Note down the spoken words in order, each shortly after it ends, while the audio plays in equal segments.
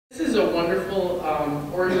a wonderful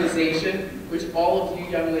organization, which all of you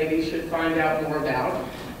young ladies should find out more about.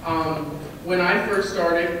 When I first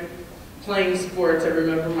started playing sports, I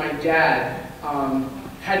remember my dad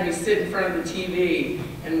had me sit in front of the TV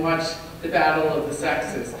and watch the Battle of the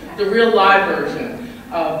Sexes, the real live version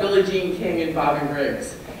of Billie Jean King and Bobby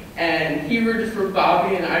Riggs. And he rooted for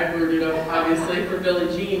Bobby, and I rooted, obviously, for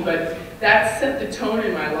Billie Jean, but that set the tone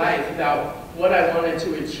in my life about what I wanted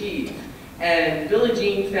to achieve. And Billie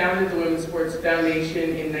Jean founded the Women's Sports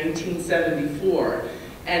Foundation in 1974,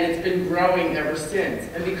 and it's been growing ever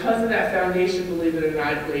since. And because of that foundation, believe it or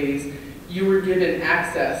not, ladies, you were given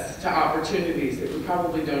access to opportunities that you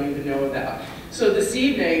probably don't even know about. So this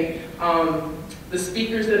evening, the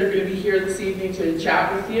speakers that are going to be here this evening to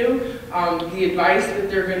chat with you, the advice that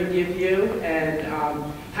they're going to give you, and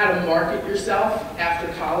how to market yourself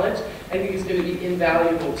after college, I think is going to be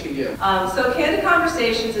invaluable to you. So Candid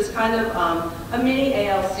Conversations is kind of a mini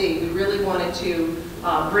ALC. We really wanted to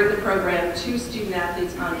bring the program to student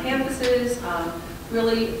athletes on campuses,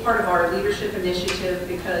 really part of our leadership initiative,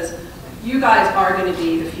 because you guys are going to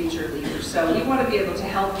be the future leaders. So we want to be able to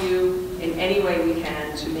help you in any way we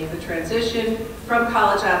can to make the transition from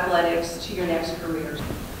college athletics to your next career.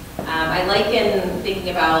 I liken thinking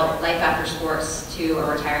about life after sports to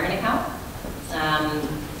a retirement account.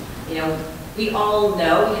 You know, we all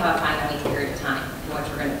know we have a finite period of time in which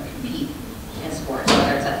we're going to compete in sports,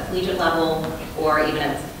 whether it's at the collegiate level or even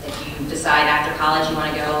if you decide after college you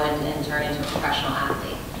want to go and turn into a professional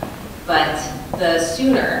athlete. But the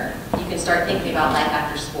sooner you can start thinking about life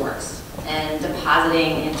after sports and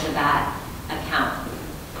depositing into that account,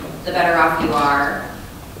 the better off you are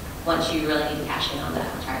once you really need to cash in on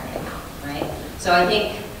that retirement account, right? So I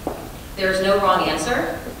think there's no wrong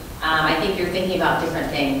answer. I think you're thinking about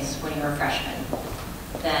different things when you're a freshman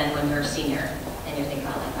than when you're a senior and you're thinking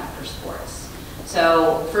about life after sports.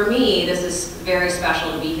 So for me, this is very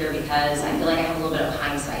special to be here because I feel like I have a little bit of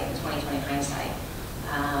hindsight, 2020 hindsight.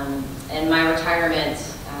 In my retirement,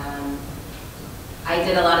 I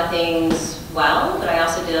did a lot of things well, but I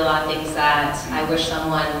also did a lot of things that I wish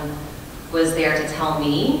someone was there to tell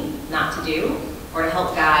me not to do, or to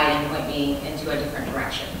help guide and point me into a different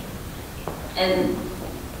direction. And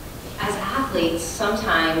as athletes,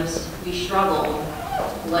 sometimes we struggle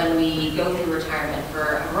when we go through retirement for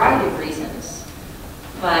a variety of reasons.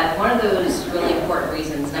 But one of those really important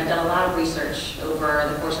reasons, and I've done a lot of research over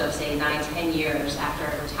the course of, say, 9-10 years after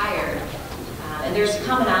I retired, and there's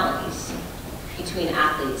commonalities between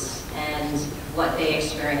athletes and what they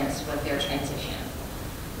experience with their transition.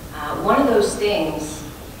 One of those things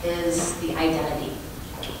is the identity,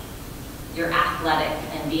 your athletic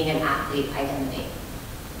and being an athlete identity.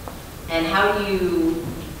 And how do you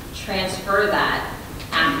transfer that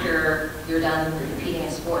after you're done competing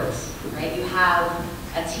in sports, right? You have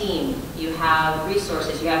a team, you have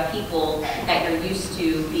resources, you have people that you're used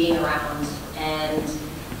to being around, and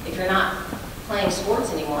if you're not playing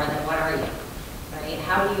sports anymore, then what are you, right?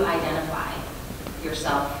 How do you identify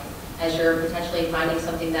yourself as you're potentially finding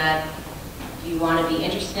something that you want to be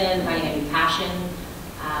interested in, finding a new passion,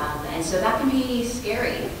 and so that can be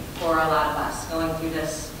scary for a lot of us going through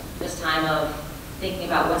this time of thinking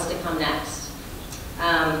about what's to come next.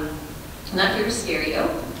 I'm not here to scare you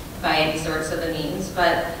by any sorts of the means,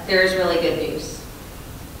 but there's really good news.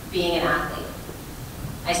 Being an athlete.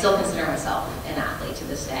 I still consider myself an athlete to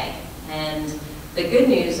this day. And the good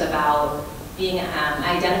news about being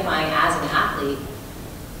identifying as an athlete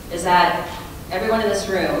is that everyone in this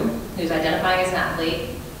room who's identifying as an athlete,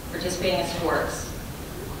 participating in sports,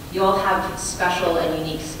 you all have special and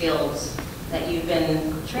unique skills that you've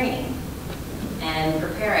been training and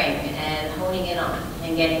preparing and honing in on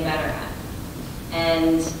and getting better at.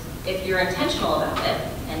 And if you're intentional about it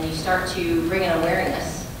and you start to bring an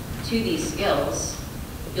awareness to these skills,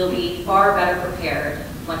 you'll be far better prepared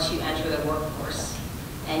once you enter the workforce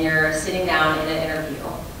and you're sitting down in an interview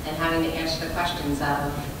and having to answer the questions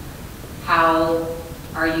of how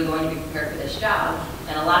are you going to be prepared for this job?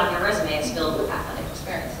 And a lot of your resume is filled with athletic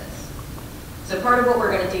experiences. So part of what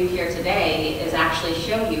we're going to do here today is actually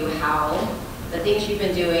show you how the things you've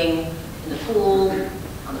been doing in the pool,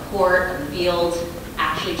 on the court, on the field,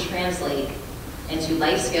 actually translate into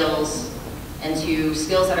life skills, into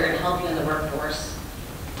skills that are going to help you in the workforce.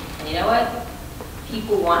 And you know what?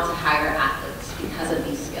 People want to hire athletes because of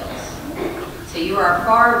these skills. So you are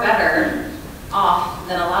far better off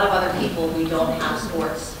than a lot of other people who don't have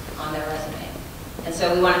sports on their resume. And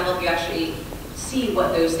so we want to help you actually see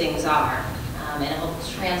what those things are and help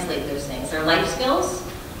translate those things. They're life skills,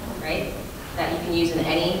 right, that you can use in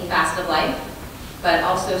any facet of life, but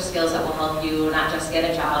also skills that will help you not just get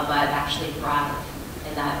a job, but actually thrive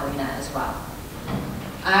in that arena as well?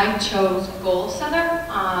 I chose goal setter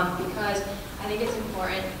because I think it's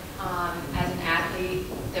important as an athlete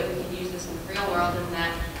that we can use this in the real world, and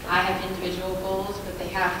that I have individual goals, but they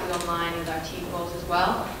have to align with our team goals as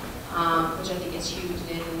well, which I think is huge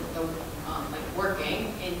in the like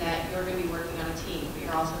working, in that you're going to be working on a team, but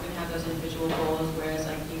you're also going to have those individual goals, whereas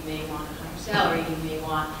like you may want a higher salary, you may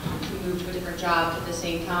want to move to a different job, but at the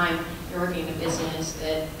same time, you're working in a business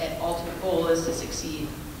that ultimate goal is to succeed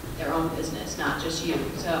their own business, not just you.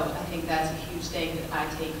 So I think that's a huge thing that I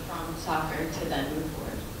take from soccer to then move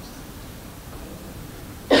forward.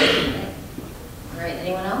 All right,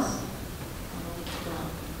 anyone else?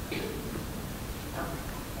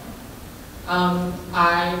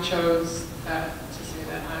 I chose to say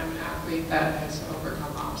that I'm an athlete that has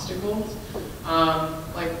overcome obstacles.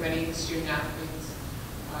 Like many student athletes,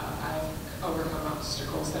 I've overcome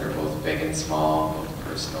obstacles that are both big and small, both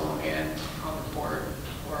personal and on the court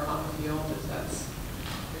or on the field, if that's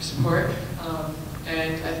your sport.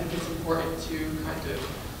 And I think it's important to kind of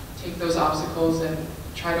take those obstacles and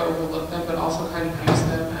try to overlook them, but also kind of use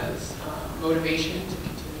them as motivation to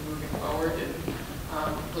continue moving forward, and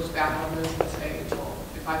look back on this and say, well,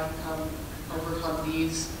 if I can overcome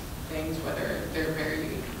these things, whether they're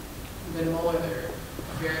very minimal or they're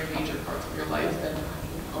very major parts of your life, then I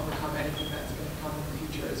can overcome anything that's going to come in the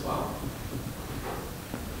future as well.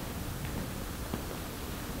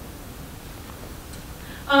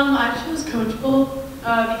 I chose coachable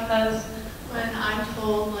because when I'm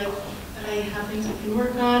told like that I have things I can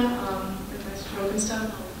work on with my stroke and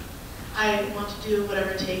stuff, I want to do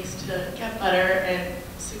whatever it takes to get better and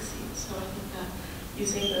succeed. So I think that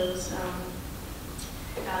using those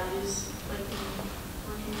values like in the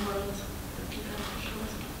working world would be beneficial.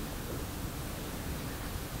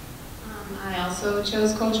 I also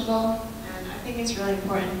chose coachable, and I think it's really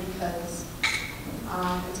important because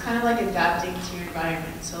it's kind of like adapting to your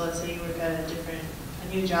environment. So let's say you work at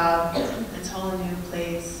a new job, it's a whole new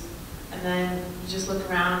place, and then you just look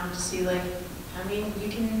around to see like, I mean, you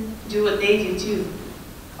can do what they do too.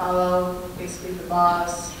 Follow basically the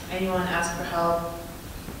boss, anyone ask for help.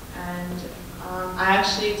 And I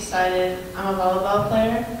actually decided, I'm a volleyball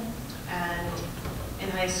player, and in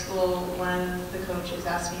high school, one of the coaches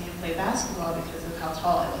asked me to play basketball because of how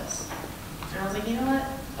tall I was. And I was like, you know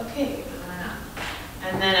what, okay, why not?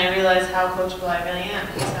 And then I realized how coachable I really am.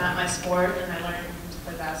 It's not my sport, and I learned to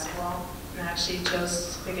play basketball, and I actually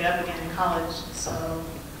chose to pick it up again in college. So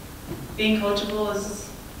being coachable is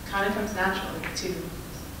kind of comes naturally too.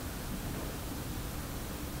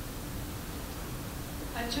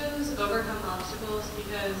 I chose overcome obstacles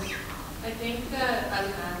because I think that as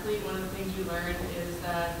an athlete, one of the things you learn is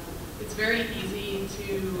that it's very easy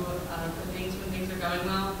to, for things when things are going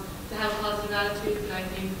well, to have a positive attitude. And I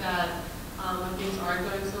think that when things aren't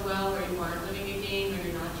going so well, or you aren't winning a game, or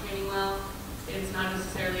you're not training well, it's not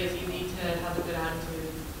necessarily as easy to have a good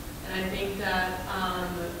attitude. And I think that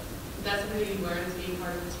that's something that you learn as being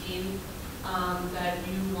part of a team, that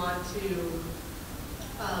you want to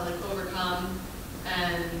like overcome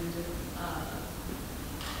and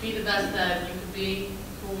be the best that you could be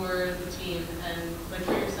for the team, and like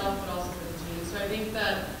for yourself, but also for the team. So I think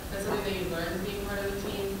that that's something that you learn as being part of the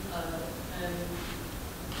team.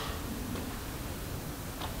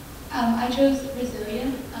 I chose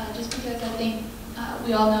resilient just because I think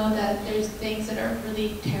we all know that there's things that are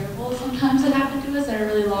really terrible sometimes that happen to us that are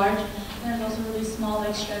really large, and there's also really small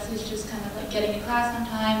like stresses, just kind of like getting to class on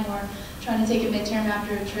time or trying to take a midterm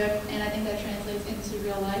after a trip, and I think that translates into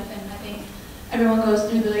real life. And I think everyone goes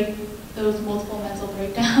through those multiple mental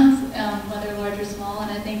breakdowns, whether large or small,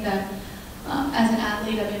 and I think that as an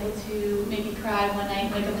athlete I'm able to maybe cry one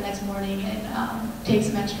night, wake up the next morning and take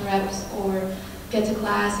some extra reps, or get to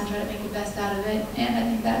class and try to make the best out of it, and I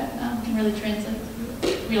think that can really translate to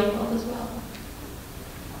the real world as well.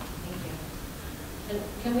 Thank you. And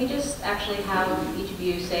can we just actually have each of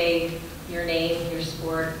you say your name, your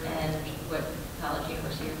sport, and what college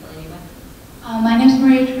university you're affiliated with? My name is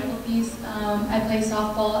Maria Trevelpies. I play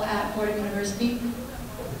softball at Fordham University.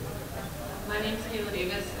 My name is Kayla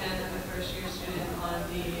Davis, and I'm a first-year student on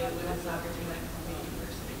the women's soccer team at Candid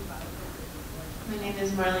University. My name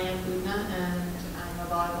is Marlene Budna, and I'm a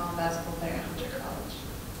volleyball and basketball player at Hunter College.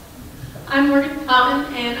 I'm Morgan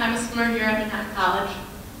Fountain, and I'm a swimmer here at Manhattan College.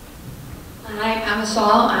 Hi, I'm Asal.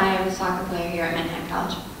 I am a soccer player here at Manhattan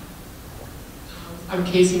College. I'm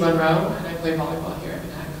Casey Monroe, and I play volleyball here at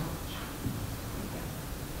Manhattan College.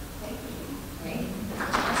 Great.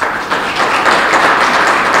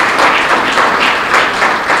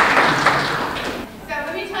 So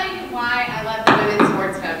let me tell you why I love the Women's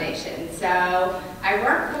Sports Foundation. So I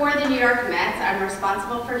work for the New York Mets. I'm responsible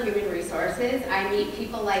responsible for human resources. I meet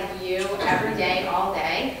people like you every day, all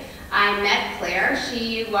day. I met Claire.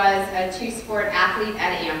 She was a two-sport athlete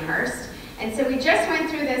at Amherst. And so we just went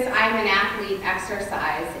through this I'm an athlete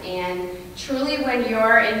exercise. And truly when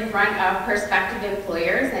you're in front of prospective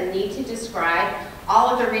employers and need to describe all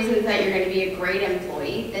of the reasons that you're going to be a great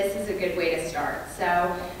employee, this is a good way to start. So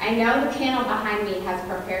I know the panel behind me has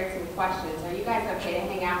prepared some questions. Are you guys okay to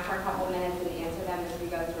hang out for a couple minutes and answer them as we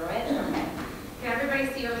go through it? Okay. Can everybody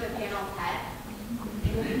see over the panel's head?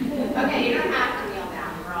 Okay, you don't have to kneel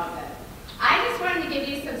down. We're all good. I just wanted to give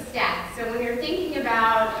you some stats. So when you're thinking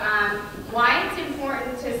about why it's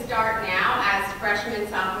important to start now as freshmen,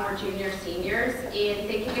 sophomore, junior, seniors, in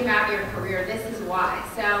thinking about your career, this is why.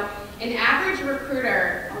 So an average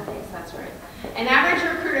recruiter, okay, so that's right. An average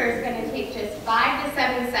recruiter is going to take just 5 to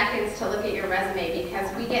 7 seconds to look at your resume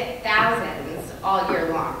because we get thousands all year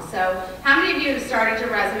long. So how many of you have started your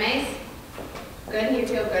resumes? Good, and you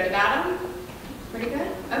feel good about them? Pretty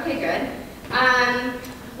good? Okay, good.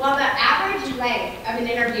 Well, the average length of an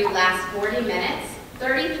interview lasts 40 minutes.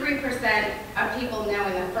 33% of people know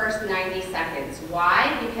in the first 90 seconds.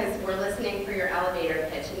 Why? Because we're listening for your elevator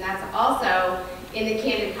pitch, and that's also in the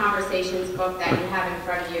Candid Conversations book that you have in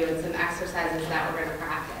front of you and some exercises that we're going to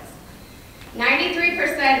practice.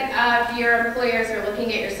 93% of your employers are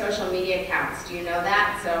looking at your social media accounts. Do you know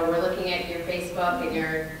that? So we're looking at your Facebook and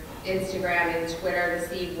your Instagram and Twitter to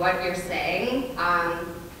see what you're saying.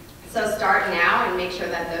 So start now and make sure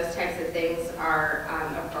that those types of things are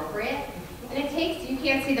appropriate. And it takes, you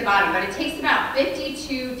can't see the bottom, but it takes about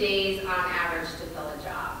 52 days on average to fill a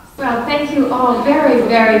job. Well, thank you all very,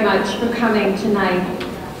 very much for coming tonight.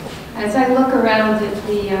 As I look around at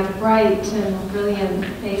the bright and brilliant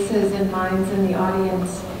faces and minds in the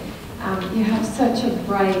audience, you have such a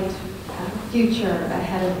bright future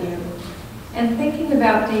ahead of you. And thinking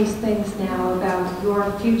about these things now, about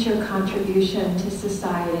your future contribution to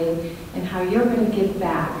society and how you're going to give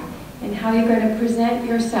back and how you're going to present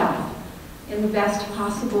yourself in the best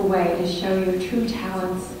possible way to show your true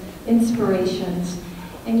talents, inspirations,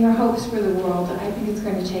 and your hopes for the world, I think it's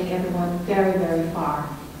going to take everyone very, very far.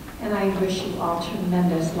 And I wish you all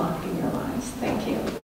tremendous luck in your lives. Thank you.